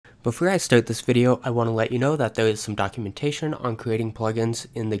Before I start this video, I want to let you know that there is some documentation on creating plugins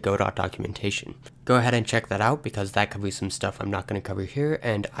in the Godot documentation. Go ahead and check that out because that covers some stuff I'm not going to cover here,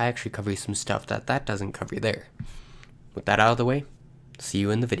 and I actually cover some stuff that doesn't cover there. With that out of the way, see you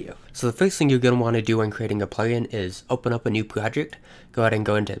in the video. So the first thing you're going to want to do when creating a plugin is open up a new project, go ahead and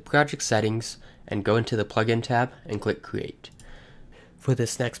go into project settings, and go into the plugin tab and click create. For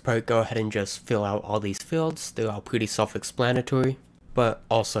this next part, go ahead and just fill out all these fields. They're all pretty self-explanatory. But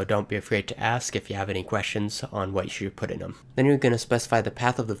also don't be afraid to ask if you have any questions on what you should put in them. Then you're going to specify the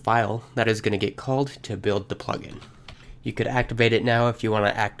path of the file that is going to get called to build the plugin. You could activate it now if you want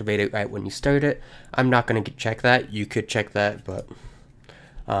to activate it right when you start it. I'm not going to check that. You could check that, but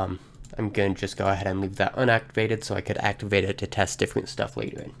I'm going to just go ahead and leave that unactivated so I could activate it to test different stuff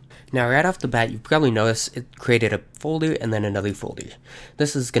later in. Now right off the bat, you probably noticed it created a folder and then another folder.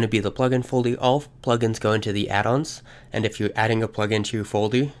 This is going to be the plugin folder. All plugins go into the add-ons, and if you're adding a plugin to your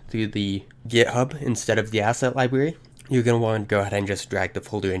folder through the GitHub instead of the asset library, you're going to want to go ahead and just drag the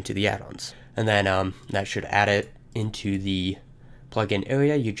folder into the add-ons. And then that should add it into the plugin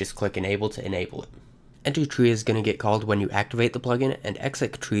area. You just click enable to enable it. Enter tree is going to get called when you activate the plugin, and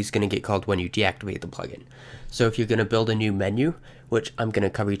exit tree is going to get called when you deactivate the plugin. So if you're going to build a new menu, which I'm going to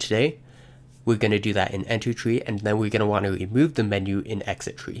cover today, we're going to do that in enter tree, and then we're going to want to remove the menu in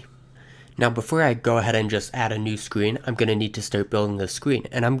exit tree. Now before I go ahead and just add a new screen, I'm going to need to start building the screen,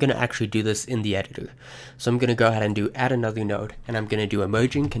 and I'm going to actually do this in the editor. So I'm going to go ahead and do add another node, and I'm going to do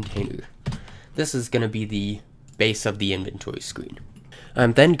emerging container. This is going to be the base of the inventory screen.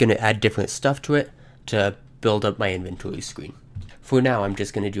 I'm then going to add different stuff to it to build up my inventory screen. For now, I'm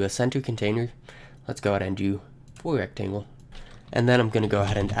just going to do a center container. Let's go ahead and do full rectangle. And then I'm going to go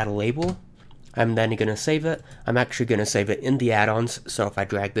ahead and add a label. I'm then going to save it. I'm actually going to save it in the add-ons, so if I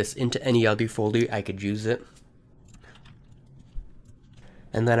drag this into any other folder, I could use it.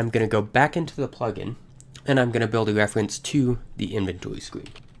 And then I'm going to go back into the plugin, and I'm going to build a reference to the inventory screen.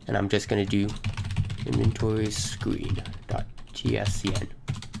 And I'm just going to do inventory screen.tscn.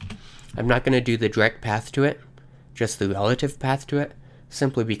 I'm not going to do the direct path to it, just the relative path to it,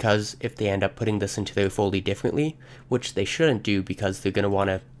 simply because if they end up putting this into their folder differently, which they shouldn't do because they're going to want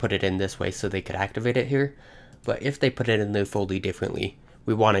to put it in this way so they could activate it here, but if they put it in their folder differently,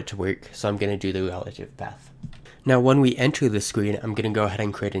 we want it to work, so I'm going to do the relative path. Now when we enter the screen, I'm going to go ahead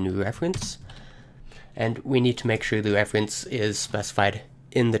and create a new reference, and we need to make sure the reference is specified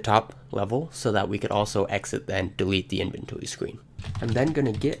in the top level so that we could also exit and delete the inventory screen. I'm then going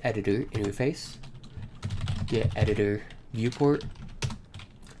to get editor interface, get editor viewport,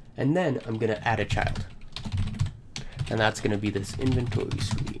 and then I'm going to add a child. And that's going to be this inventory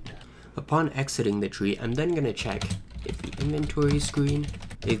screen. Upon exiting the tree, I'm then going to check if the inventory screen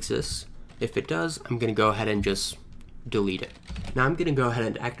exists. If it does, I'm going to go ahead and just delete it. Now I'm going to go ahead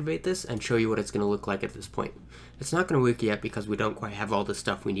and activate this and show you what it's going to look like at this point. It's not going to work yet because we don't quite have all the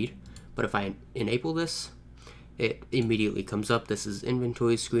stuff we need, but if I enable this, it immediately comes up. This is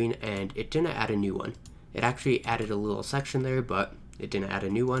inventory screen, and it didn't add a new one. It actually added a little section there, but it didn't add a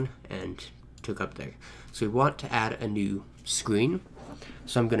new one and took up there. So we want to add a new screen.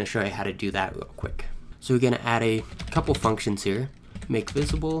 So I'm going to show you how to do that real quick. So we're going to add a couple functions here. Make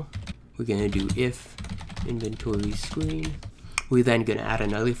visible. We're going to do if inventory screen. We're then going to add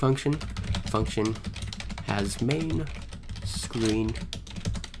another function. Function has main screen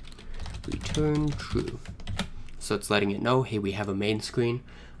return true. So it's letting it know, hey, we have a main screen.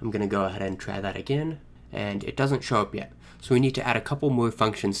 I'm going to go ahead and try that again, and it doesn't show up yet. So we need to add a couple more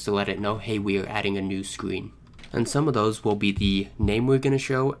functions to let it know, hey, we are adding a new screen. And some of those will be the name we're going to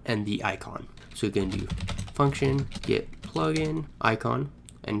show and the icon. So we're going to do function get plugin icon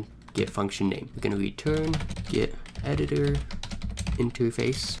and get function name. We're going to return get editor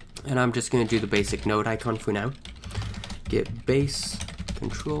interface, and I'm just going to do the basic node icon for now. Get base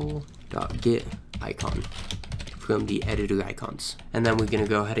control.get icon from the editor icons, and then we're going to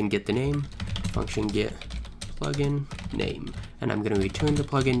go ahead and get the name, function get plugin name, and I'm going to return the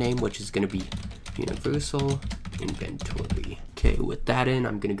plugin name, which is going to be universal inventory. Okay, with that in,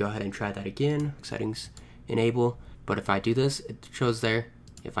 I'm going to go ahead and try that again. Settings enable, but if I do this, it shows there.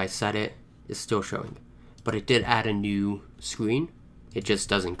 If I set it, it's still showing, but it did add a new screen. It just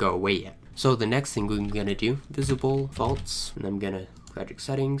doesn't go away yet. So the next thing we're going to do, visible false, and I'm going to project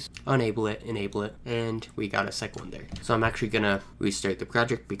settings, enable it, and we got a second one there. So I'm actually going to restart the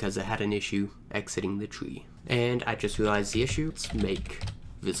project because it had an issue exiting the tree. And I just realized the issue. Let's make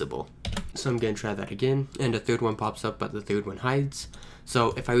visible. So I'm going to try that again, and a third one pops up, but the third one hides.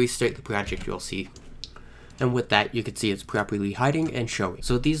 So if I restart the project, you'll see. And with that, you can see it's properly hiding and showing.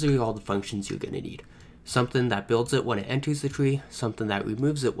 So these are all the functions you're going to need. something that builds it when it enters the tree, something that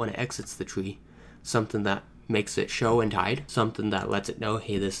removes it when it exits the tree, something that makes it show and hide, something that lets it know,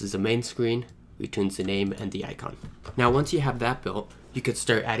 hey, this is a main screen, returns the name and the icon. Now once you have that built, you could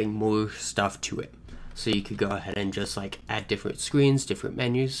start adding more stuff to it. So you could go ahead and just like add different screens, different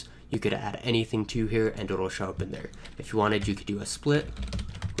menus. You could add anything to here and it'll show up in there. If you wanted, you could do a split,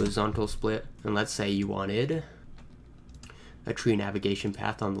 horizontal split, and let's say you wanted a tree navigation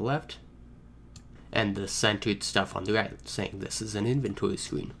path on the left and the centered stuff on the right, saying this is an inventory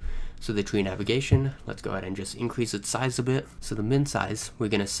screen. So the tree navigation, let's go ahead and just increase its size a bit. So the min size, we're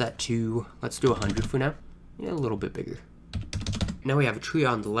gonna set to, let's do 100 for now. Yeah, a little bit bigger. Now we have a tree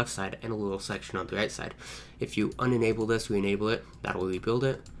on the left side and a little section on the right side. If you unenable this, re-enable it, that'll rebuild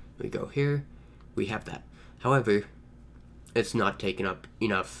it. We go here, we have that. However, it's not taking up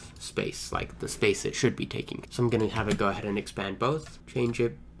enough space, like the space it should be taking. So I'm gonna have it go ahead and expand both, change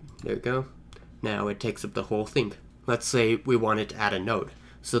it, there we go. Now it takes up the whole thing. Let's say we wanted to add a node.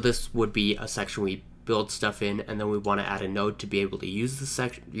 So this would be a section we build stuff in, and then we want to add a node to be able to use the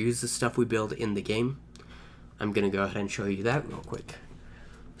stuff we build in the game. I'm gonna go ahead and show you that real quick.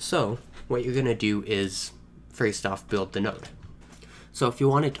 So what you're gonna do is first off build the node. So if you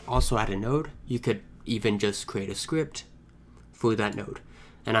wanted to also add a node, you could even just create a script for that node,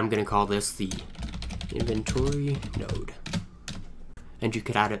 and I'm gonna call this the inventory node. And you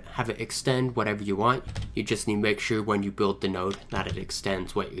could add it, have it extend whatever you want. You just need to make sure when you build the node that it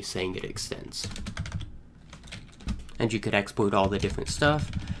extends what you're saying it extends. And you could export all the different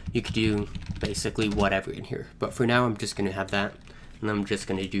stuff. You could do basically whatever in here. But for now, I'm just gonna have that. And I'm just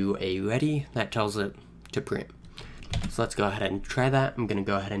gonna do a ready that tells it to print. So let's go ahead and try that. I'm gonna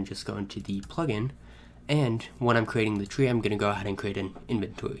go ahead and just go into the plugin. And when I'm creating the tree, I'm gonna go ahead and create an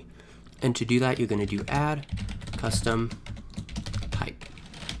inventory. And to do that, you're gonna do add custom type,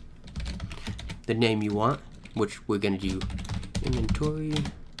 the name you want, which we're going to do inventory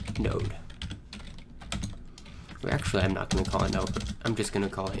node. Well, actually, I'm not going to call it node. I'm just going to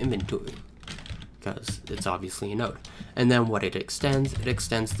call it inventory because it's obviously a node. And then what it extends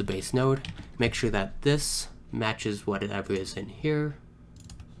the base node. Make sure that this matches whatever is in here.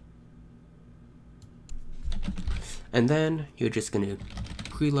 And then you're just going to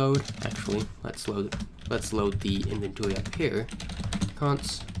preload. Actually, let's load the inventory up here.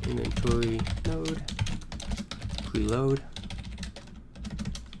 Const inventory node preload,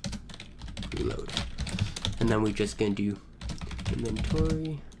 and then we're just gonna do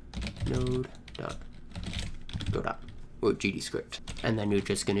inventory node dot go dot or GD script, and then you're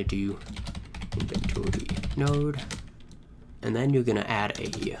just gonna do inventory node, and then you're gonna add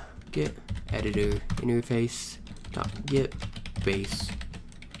a get editor interface dot get base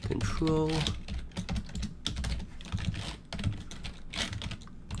control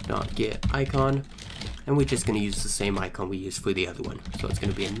dot get icon, and we're just going to use the same icon we used for the other one. So it's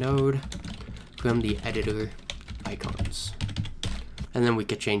going to be a node from the editor icons, and then we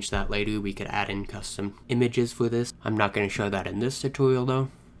could change that later. We could add in custom images for this. I'm not going to show that in this tutorial though.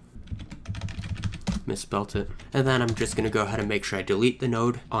 Misspelt it. And then I'm just going to go ahead and make sure I delete the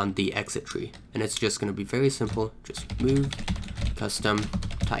node on the exit tree, and it's just going to be very simple. Just remove custom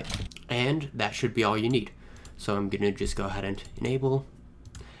type, and that should be all you need. So I'm going to just go ahead and enable.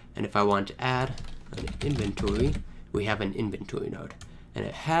 And if I want to add an inventory, we have an inventory node, and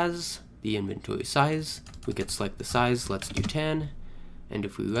it has the inventory size. We could select the size, let's do 10, and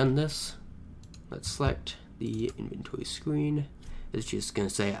if we run this, let's select the inventory screen. It's just going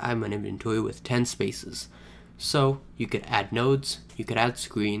to say I'm an inventory with 10 spaces. So you could add nodes, you could add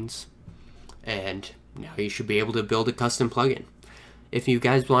screens, and now you should be able to build a custom plugin. If you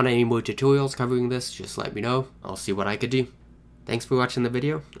guys want any more tutorials covering this, just let me know. I'll see what I could do. Thanks for watching the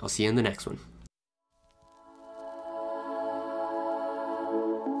video. I'll see you in the next one.